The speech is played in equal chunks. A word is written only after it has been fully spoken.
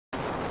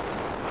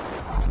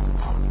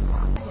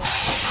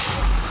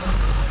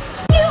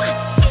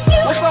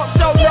What's up,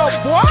 show no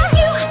boy?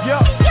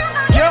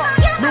 Yeah,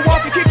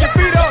 Milwaukee, kick your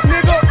feet up,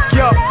 nigga.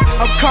 Yeah,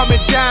 I'm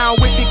coming down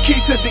with the key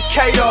to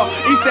Decatur.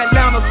 East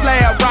Atlanta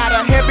slab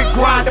rider, heavy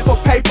grinder for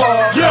paper.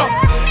 Yeah,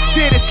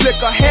 city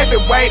slicker,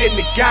 heavyweight in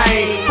the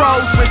game.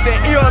 Froze with the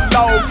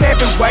earlobes,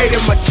 heavyweight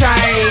in my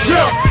chain.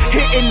 Yeah,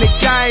 hitting the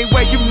game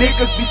where you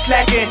niggas be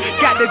slacking.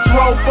 Got the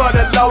drove for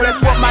the low, that's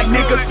what my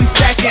niggas be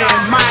stacking.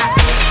 My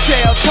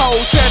shell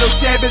toes, pedal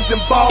Chevys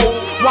and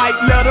Bows. White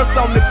letters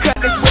on the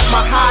cutlass with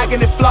my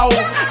mahogany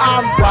flows.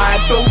 I'm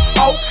riding through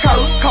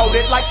Oakhurst,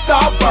 coated like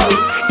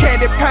Starburst.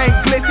 Candy paint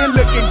glisten,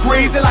 looking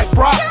greasy like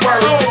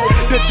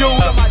Bratwurst. The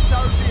dude on my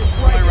jersey is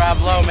great.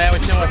 Roblo, man,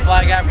 we're chilling with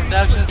Fly Guy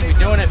Productions. We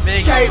doing it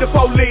big. K the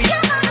police,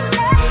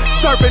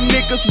 serving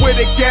niggas with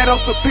a ghetto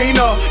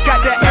subpoena.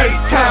 Got that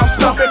 8-town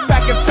stuffing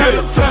back in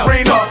Phillips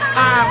Arena.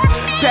 I'm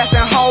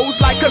passing hoes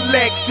like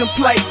election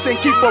plates and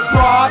keep a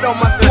broad on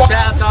my squad.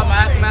 Shout out to all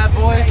my Aftermath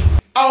boys.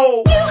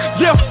 Oh,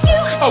 yeah,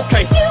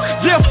 okay,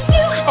 yeah,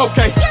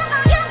 okay.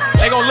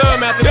 They gon' love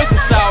me after this one,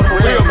 shout for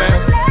real, man.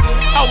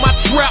 All my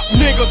trap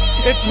niggas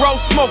and dro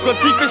smokers,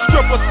 even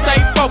strippers,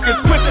 stay focused,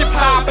 pussy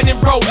popping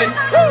and rolling.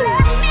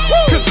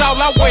 Cause all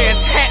I wear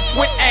is hats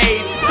with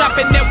A's.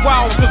 Shopping at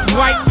Walters,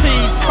 white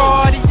tees,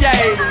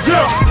 Cartier.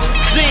 Yeah,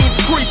 jeans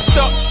creased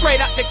up, straight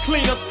out the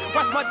cleaners.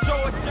 Watch my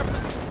George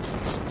Jefferson.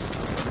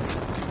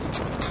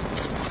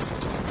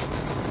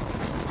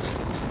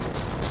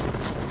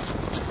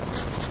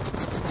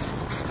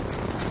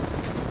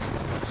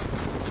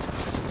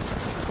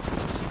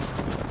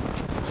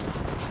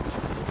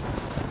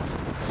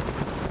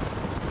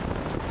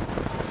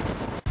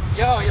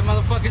 Yo, you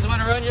motherfuckers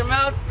wanna run your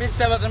mouth? Bitch,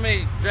 step up to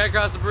me. Drag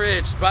across the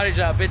bridge. Body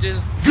drop, bitches.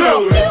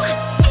 Go!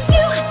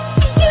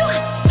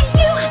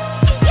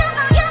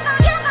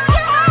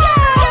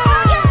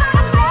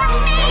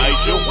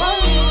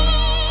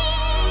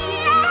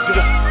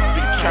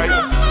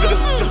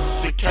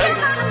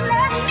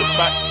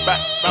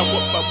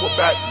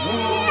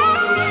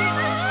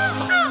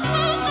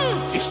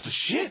 It's the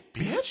shit,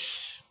 bitch.